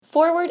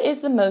Forward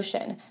is the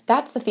motion.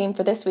 That's the theme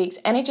for this week's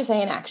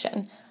NHSA in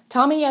Action.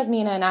 Tommy,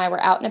 Yasmina, and I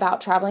were out and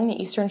about traveling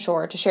the Eastern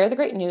Shore to share the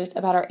great news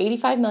about our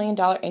 $85 million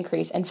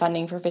increase in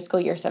funding for fiscal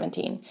year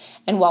 17.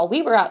 And while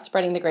we were out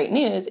spreading the great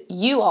news,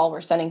 you all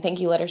were sending thank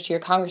you letters to your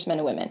congressmen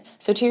and women.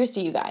 So cheers to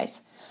you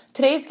guys.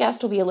 Today's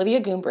guest will be Olivia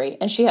Goombry,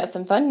 and she has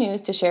some fun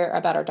news to share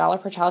about our Dollar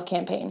Per Child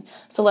campaign.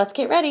 So let's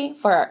get ready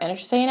for our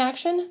NHSA in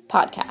Action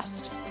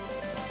podcast.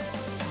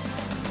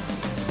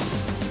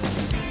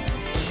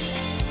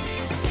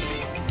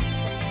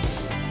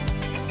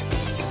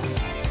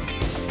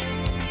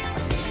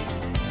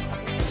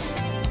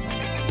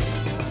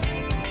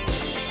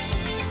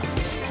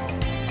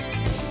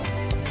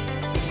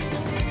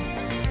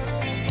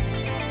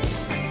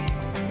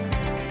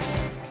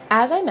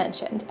 As I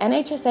mentioned,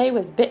 NHSA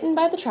was bitten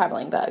by the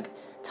traveling bug.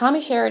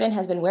 Tommy Sheridan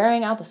has been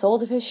wearing out the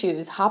soles of his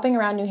shoes, hopping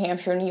around New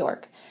Hampshire and New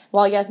York,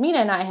 while Yasmina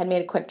and I had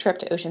made a quick trip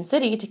to Ocean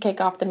City to kick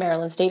off the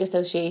Maryland State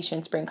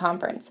Association Spring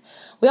Conference.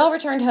 We all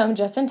returned home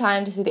just in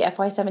time to see the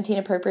FY17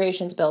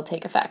 appropriations bill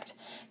take effect.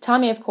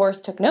 Tommy, of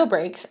course, took no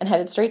breaks and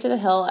headed straight to the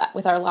Hill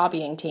with our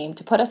lobbying team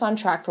to put us on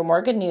track for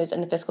more good news in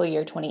the fiscal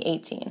year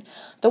 2018.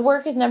 The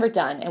work is never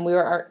done, and we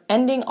are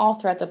ending all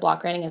threats of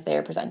block granting as they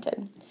are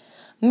presented.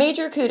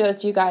 Major kudos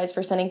to you guys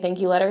for sending thank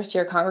you letters to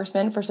your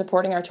congressman for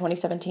supporting our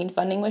 2017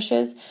 funding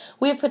wishes.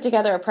 We have put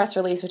together a press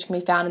release which can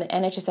be found in the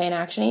NHSA in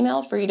Action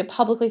email for you to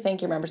publicly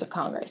thank your members of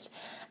Congress.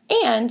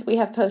 And we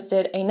have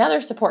posted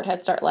another Support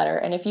Head Start letter,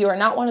 and if you are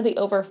not one of the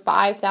over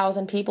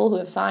 5,000 people who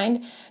have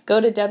signed,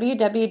 go to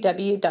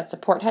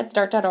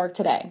www.supportheadstart.org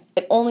today.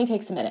 It only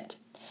takes a minute.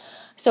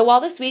 So while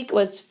this week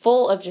was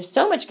full of just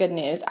so much good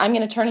news, I'm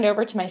going to turn it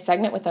over to my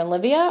segment with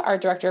Olivia, our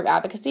Director of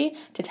Advocacy,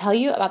 to tell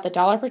you about the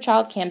Dollar Per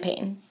Child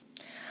campaign.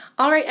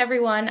 All right,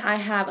 everyone, I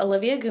have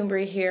Olivia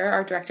Goombry here,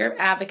 our Director of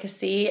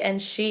Advocacy,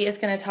 and she is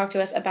going to talk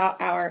to us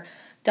about our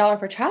Dollar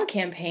Per Child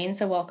campaign.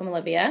 So welcome,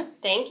 Olivia.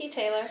 Thank you,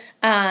 Taylor.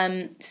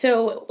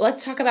 So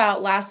let's talk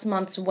about last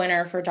month's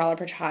winner for Dollar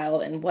Per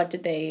Child and what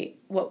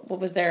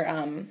was their,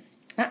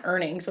 not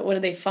earnings, but what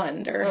did they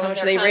fund or how much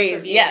did they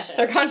raise? Yes,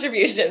 their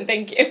contribution.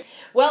 Thank you.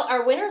 Well,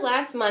 our winner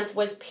last month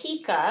was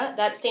PICA.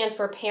 That stands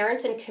for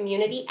Parents in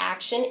Community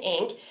Action,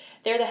 Inc.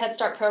 They're the Head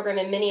Start program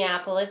in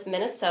Minneapolis,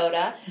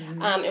 Minnesota.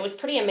 Mm-hmm. It was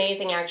pretty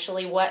amazing,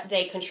 actually, what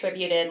they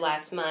contributed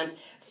last month.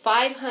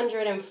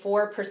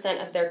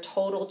 504% of their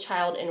total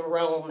child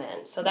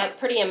enrollment. So that's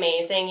pretty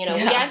amazing. You know,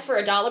 we asked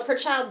for $1 per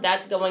child.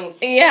 That's going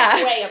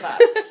way above.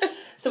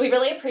 So we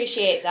really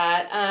appreciate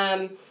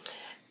that.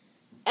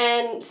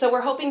 And so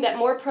we're hoping that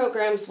more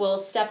programs will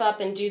step up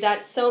and do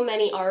that. So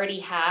many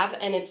already have,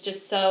 and it's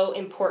just so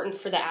important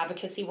for the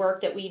advocacy work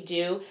that we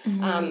do.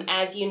 Mm-hmm.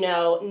 As you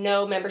know,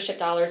 no membership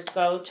dollars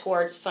go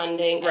towards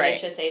funding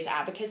NHSA's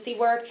advocacy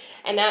work,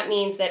 and that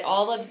means that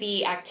all of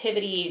the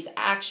activities,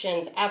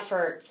 actions,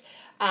 efforts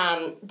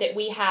that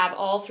we have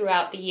all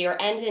throughout the year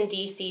and in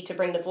D.C. to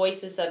bring the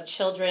voices of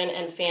children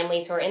and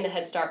families who are in the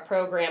Head Start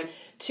program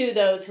to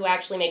those who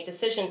actually make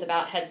decisions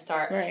about Head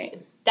Start. Right.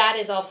 That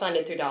is all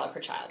funded through Dollar Per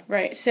Child.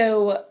 Right.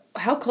 So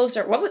what was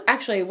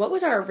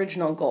our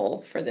original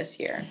goal for this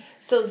year?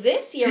 So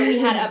this year we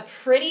had a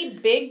pretty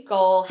big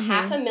goal,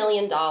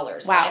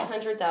 $500,000, Wow.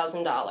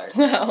 $500,000.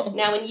 Wow.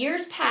 Now in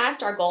years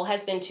past, our goal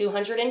has been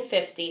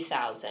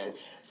 $250,000.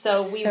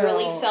 So we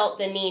really felt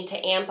the need to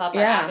amp up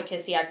our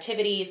advocacy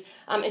activities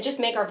and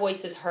just make our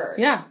voices heard.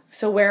 Yeah.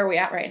 So where are we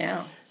at right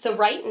now? So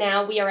right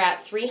now we are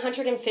at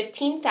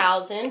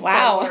 $315,000.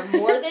 Wow. So we're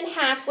more than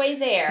halfway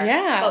there.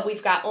 Yeah. But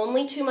we've got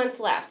only 2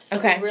 months left.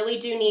 So we really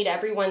do need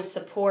everyone's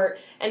support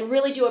and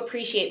really do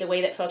appreciate the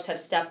way that folks have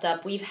stepped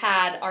up. We've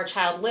had our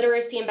child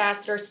literacy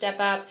ambassador step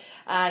up.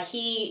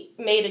 He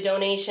made a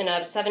donation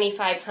of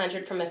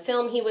 $7,500 from a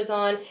film he was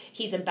on.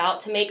 He's about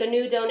to make a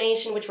new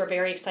donation, which we're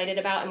very excited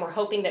about, and we're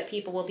hoping that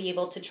people will be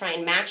able to try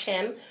and match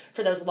him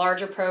for those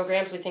larger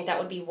programs. We think that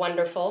would be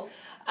wonderful.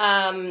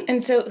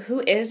 And so who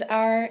is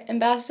our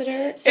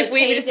ambassador? So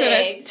Tay Diggs.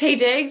 Tay Diggs? Tay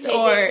Diggs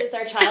is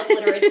our child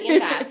literacy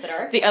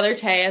ambassador. The other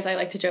Tay, as I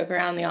like to joke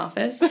around the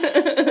office.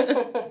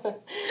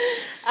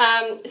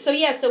 So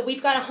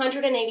we've got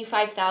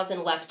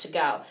 $185,000 left to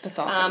go. That's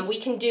awesome. We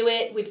can do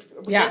it. We're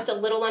just a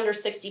little under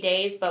 60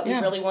 days, but we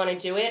really want to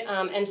do it.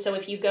 And so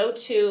if you go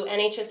to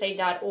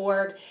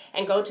nhsa.org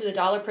and go to the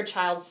Dollar Per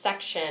Child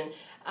section,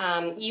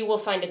 you will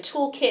find a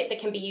toolkit that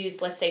can be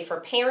used, let's say, for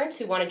parents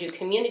who want to do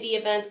community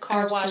events,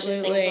 car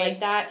washes, things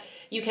like that.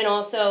 You can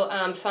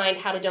also find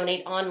how to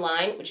donate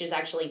online, which is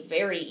actually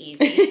very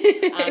easy.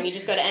 You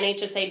just go to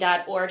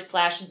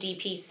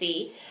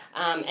nhsa.org/DPC.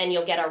 And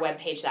you'll get our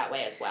webpage that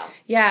way as well.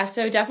 Yeah,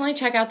 so definitely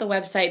check out the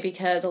website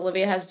because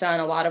Olivia has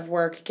done a lot of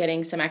work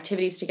getting some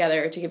activities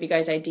together to give you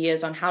guys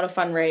ideas on how to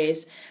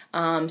fundraise.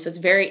 So it's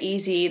very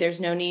easy.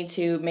 There's no need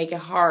to make it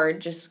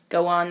hard. Just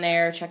go on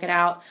there, check it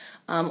out.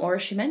 Or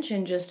as she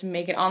mentioned, just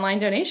make an online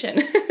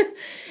donation.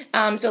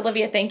 So,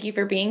 Olivia, thank you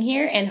for being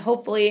here. And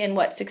hopefully in,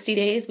 60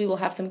 days, we will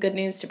have some good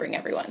news to bring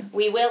everyone.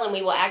 We will, and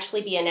we will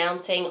actually be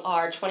announcing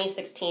our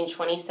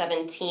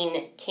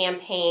 2016-2017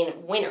 campaign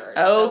winners. Okay.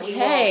 So we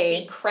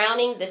will be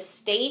crowning the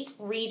state,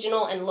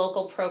 regional, and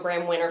local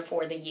program winner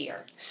for the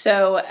year.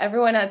 So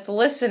everyone that's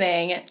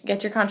listening,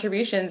 get your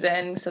contributions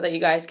in so that you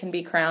guys can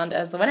be crowned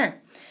as the winner.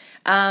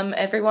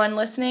 Everyone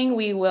listening,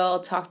 we will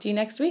talk to you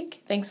next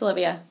week. Thanks,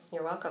 Olivia.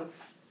 You're welcome.